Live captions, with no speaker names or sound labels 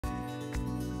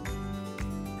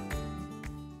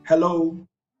Hello,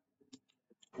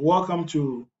 welcome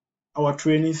to our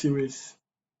training series.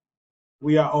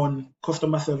 We are on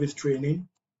customer service training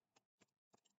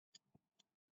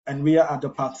and we are at the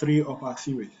part 3 of our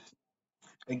series.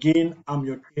 Again, I'm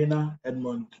your trainer,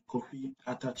 Edmond Kofi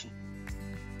Atachi.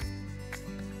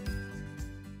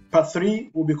 Part 3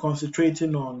 will be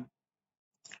concentrating on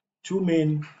two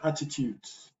main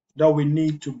attitudes that we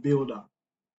need to build up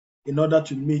in order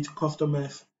to meet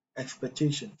customers'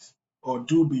 expectations or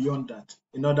do beyond that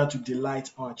in order to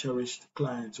delight our cherished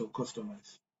clients or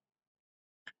customers.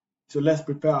 So let's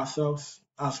prepare ourselves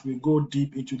as we go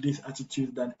deep into this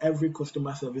attitude that every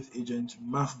customer service agent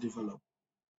must develop.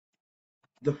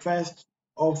 The first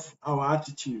of our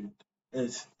attitude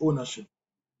is ownership.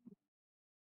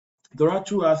 There are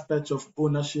two aspects of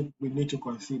ownership we need to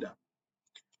consider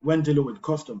when dealing with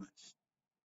customers.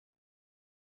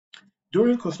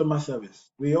 During customer service,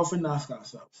 we often ask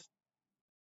ourselves,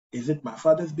 is it my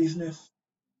father's business?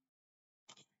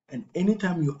 And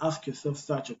anytime you ask yourself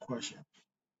such a question,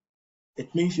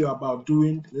 it means you're about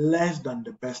doing less than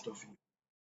the best of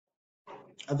you.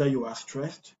 Either you are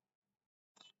stressed,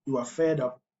 you are fed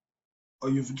up, or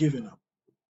you've given up.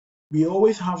 We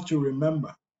always have to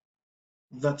remember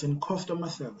that in customer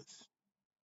service,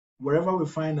 wherever we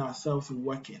find ourselves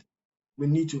working, we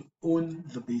need to own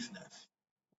the business.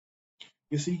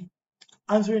 You see,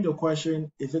 answering the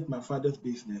question, is it my father's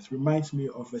business, reminds me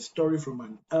of a story from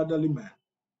an elderly man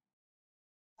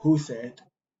who said,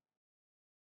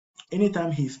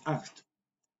 anytime he's asked,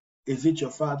 is it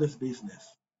your father's business?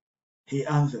 He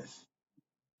answers,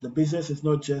 the business is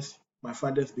not just my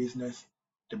father's business,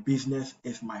 the business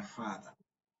is my father.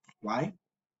 Why?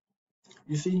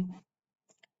 You see,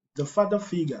 the father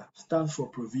figure stands for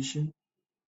provision,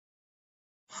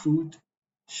 food,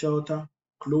 shelter,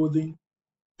 clothing,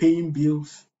 paying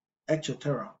bills,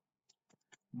 etc.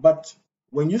 But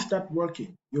when you start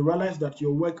working, you realize that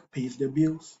your work pays the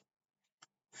bills,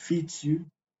 feeds you,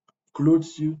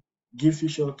 clothes you, gives you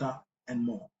shelter, and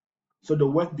more. So the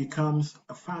work becomes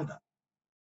a father.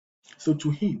 So to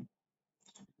him,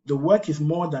 the work is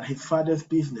more than his father's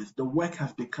business. The work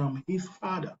has become his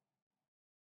father.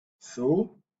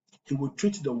 So he will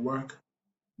treat the work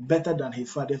better than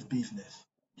his father's business.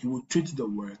 He will treat the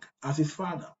work as his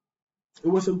father. It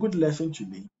was a good lesson to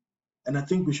me, and I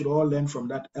think we should all learn from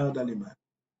that elderly man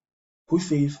who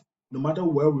says, no matter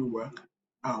where we work,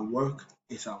 our work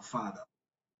is our father.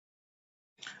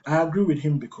 I agree with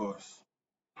him because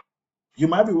you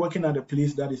might be working at a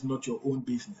place that is not your own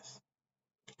business,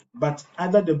 but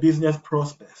either the business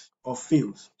prospers or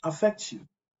fails affects you.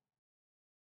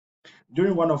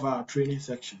 During one of our training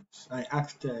sections, I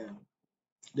asked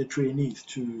the trainees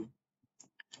to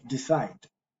decide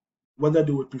whether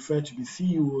they would prefer to be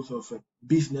CEOs of a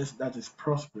business that is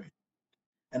prospering.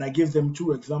 And I gave them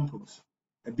two examples.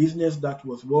 A business that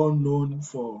was well known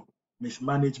for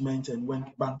mismanagement and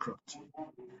went bankrupt,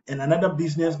 and another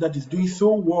business that is doing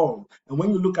so well. And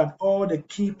when you look at all the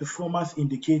key performance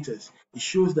indicators, it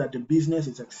shows that the business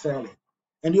is excelling.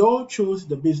 And they all chose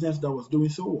the business that was doing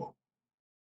so well.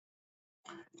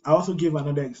 I also gave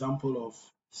another example of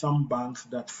some banks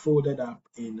that folded up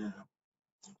in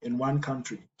one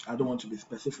country. I don't want to be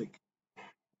specific.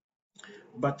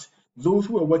 But those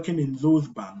who were working in those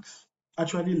banks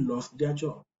actually lost their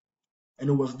job. And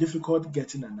it was difficult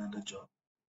getting another job.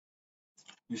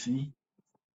 You see,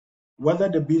 whether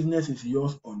the business is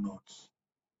yours or not,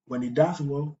 when it does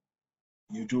well,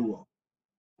 you do well.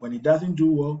 When it doesn't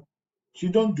do well, you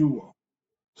don't do well.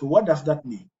 So what does that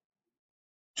mean?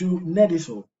 To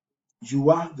NeddySol,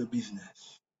 you are the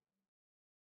business,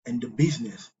 and the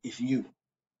business is you.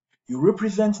 You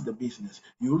represent the business.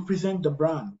 You represent the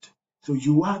brand. So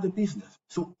you are the business.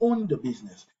 So own the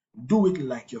business. Do it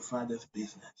like your father's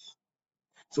business.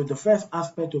 So the first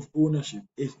aspect of ownership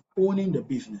is owning the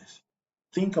business.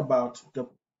 Think about the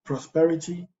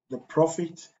prosperity, the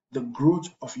profit, the growth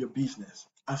of your business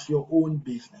as your own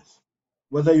business.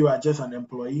 Whether you are just an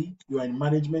employee, you are in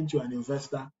management, you are an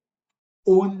investor,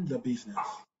 own the business.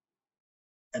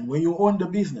 And when you own the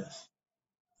business,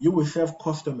 you will serve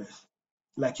customers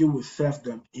like you will serve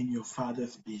them in your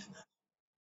father's business.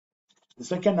 The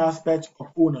second aspect of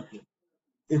ownership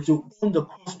is to own the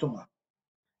customer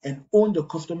and own the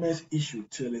customer's issue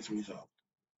till it's resolved.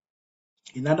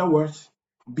 In other words,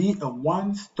 be a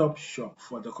one-stop shop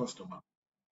for the customer.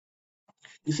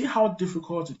 You see how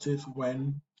difficult it is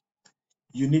when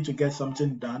you need to get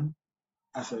something done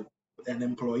as an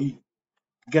employee.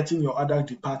 Getting your other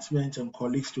departments and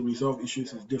colleagues to resolve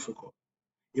issues is difficult.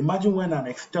 Imagine when an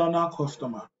external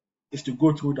customer is to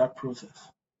go through that process.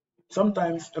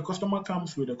 Sometimes a customer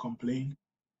comes with a complaint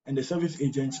and the service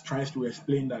agent tries to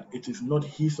explain that it is not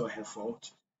his or her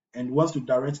fault and wants to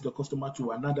direct the customer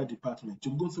to another department to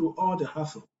go through all the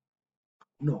hassle.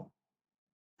 No.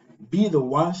 Be the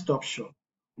one-stop shop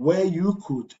where you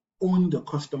could own the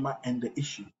customer and the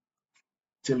issue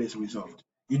till it's resolved.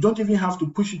 You don't even have to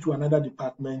push it to another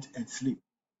department and sleep,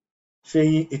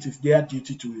 saying it is their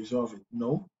duty to resolve it.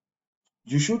 No,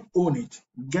 you should own it,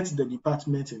 get the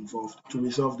department involved to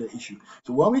resolve the issue.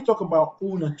 So when we talk about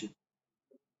ownership,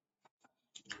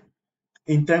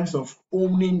 in terms of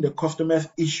owning the customer's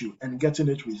issue and getting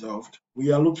it resolved,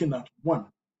 we are looking at one,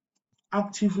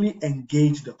 actively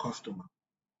engage the customer.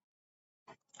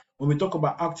 When we talk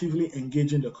about actively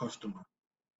engaging the customer,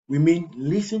 we mean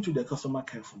listen to the customer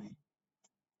carefully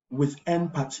with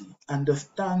empathy,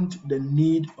 understand the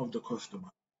need of the customer,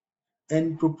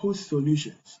 and propose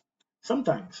solutions.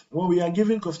 Sometimes when we are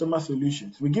giving customer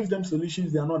solutions, we give them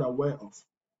solutions they are not aware of.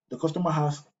 The customer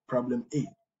has problem A.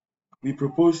 We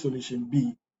propose solution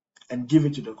B and give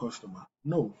it to the customer.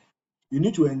 No, you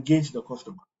need to engage the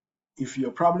customer. If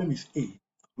your problem is A,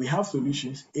 we have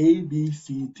solutions A, B,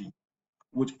 C, D.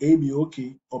 Would A be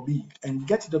okay or B? And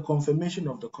get the confirmation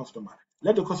of the customer.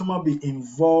 Let the customer be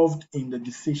involved in the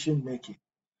decision making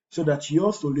so that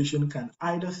your solution can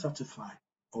either satisfy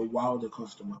or wow the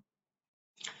customer.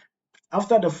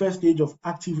 After the first stage of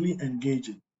actively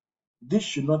engaging, this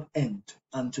should not end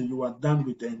until you are done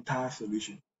with the entire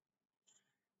solution.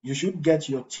 You should get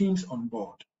your teams on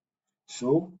board.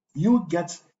 So you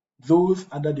get those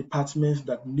other departments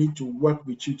that need to work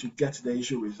with you to get the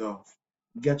issue resolved.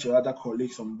 Get your other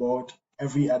colleagues on board,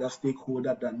 every other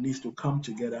stakeholder that needs to come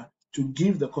together to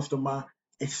give the customer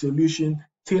a solution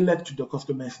tailored to the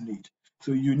customer's need.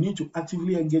 So you need to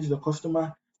actively engage the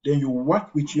customer, then you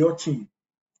work with your team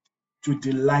to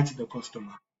delight the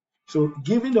customer. So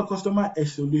giving the customer a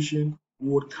solution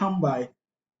would come by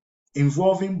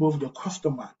involving both the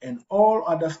customer and all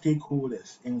other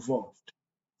stakeholders involved.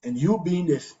 And you being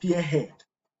the spearhead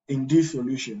in this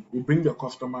solution will bring the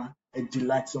customer a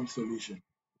delightsome solution.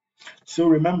 So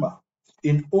remember,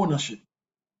 in ownership,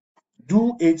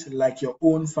 do it like your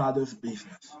own father's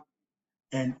business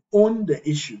and own the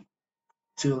issue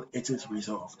till it is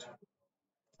resolved.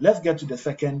 Let's get to the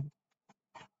second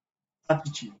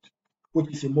attitude,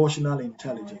 which is emotional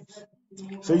intelligence.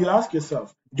 So you ask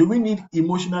yourself, do we need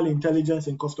emotional intelligence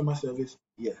in customer service?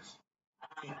 Yes.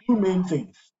 Two main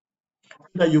things, so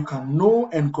that you can know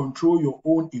and control your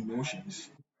own emotions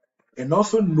and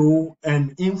also know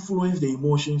and influence the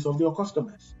emotions of your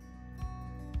customers.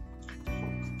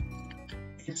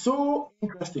 It's so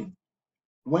interesting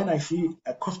when I see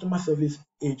a customer service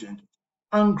agent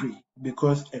angry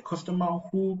because a customer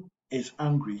who is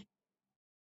angry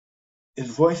is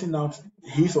voicing out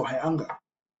his or her anger.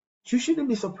 You shouldn't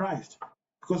be surprised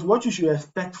because what you should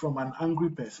expect from an angry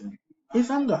person is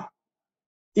anger.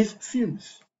 It's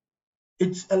fumes.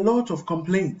 It's a lot of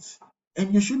complaints.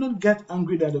 And you shouldn't get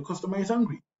angry that the customer is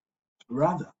angry.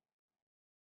 Rather,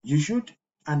 you should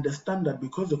understand that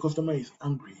because the customer is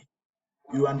angry,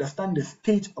 you understand the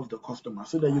state of the customer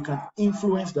so that you can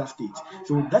influence that state.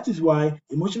 So that is why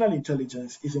emotional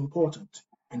intelligence is important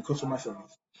in customer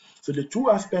service. So the two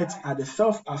aspects are the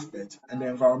self aspect and the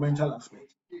environmental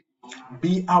aspect.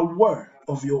 Be aware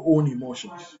of your own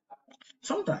emotions.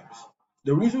 Sometimes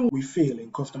the reason we fail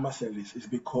in customer service is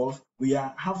because we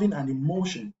are having an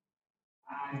emotion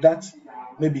that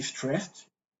may be stressed,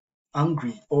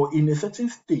 angry, or in a certain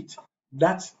state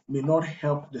that may not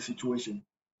help the situation.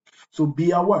 So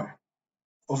be aware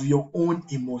of your own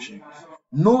emotions.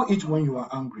 Know it when you are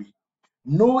angry.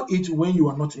 Know it when you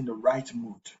are not in the right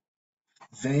mood.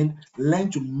 Then learn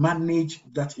to manage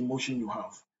that emotion you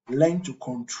have. Learn to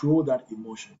control that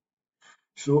emotion.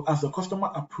 So as the customer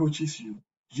approaches you,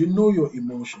 you know your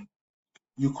emotion.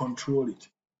 You control it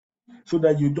so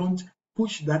that you don't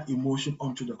push that emotion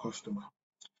onto the customer.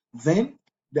 Then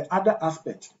the other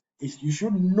aspect is you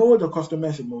should know the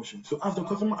customer's emotion. So as the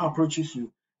customer approaches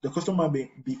you, the customer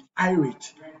may be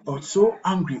irate or so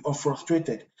angry or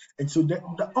frustrated. And so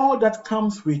all that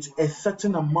comes with a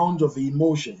certain amount of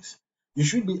emotions. You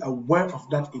should be aware of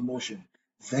that emotion.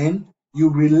 Then you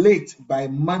relate by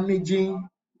managing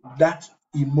that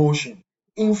emotion.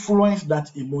 Influence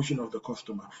that emotion of the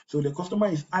customer. So the customer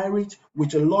is irate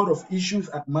with a lot of issues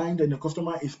at mind and the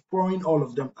customer is pouring all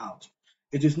of them out.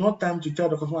 It is not time to tell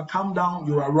the customer, calm down,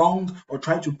 you are wrong, or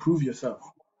try to prove yourself.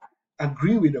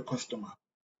 Agree with the customer.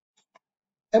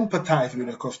 Empathize with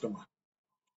the customer.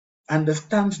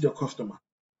 Understand the customer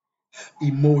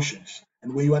emotions.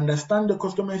 And when you understand the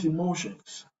customer's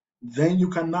emotions, then you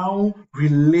can now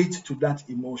relate to that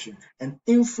emotion and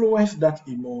influence that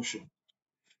emotion.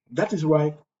 That is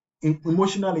why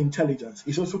Emotional intelligence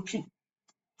is also key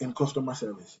in customer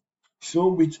service. So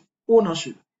with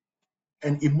ownership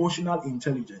and emotional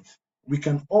intelligence, we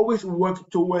can always work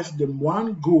towards the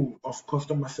one goal of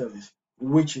customer service,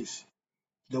 which is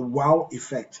the wow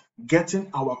effect,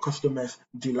 getting our customers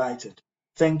delighted.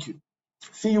 Thank you.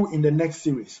 See you in the next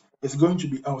series. It's going to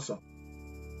be awesome.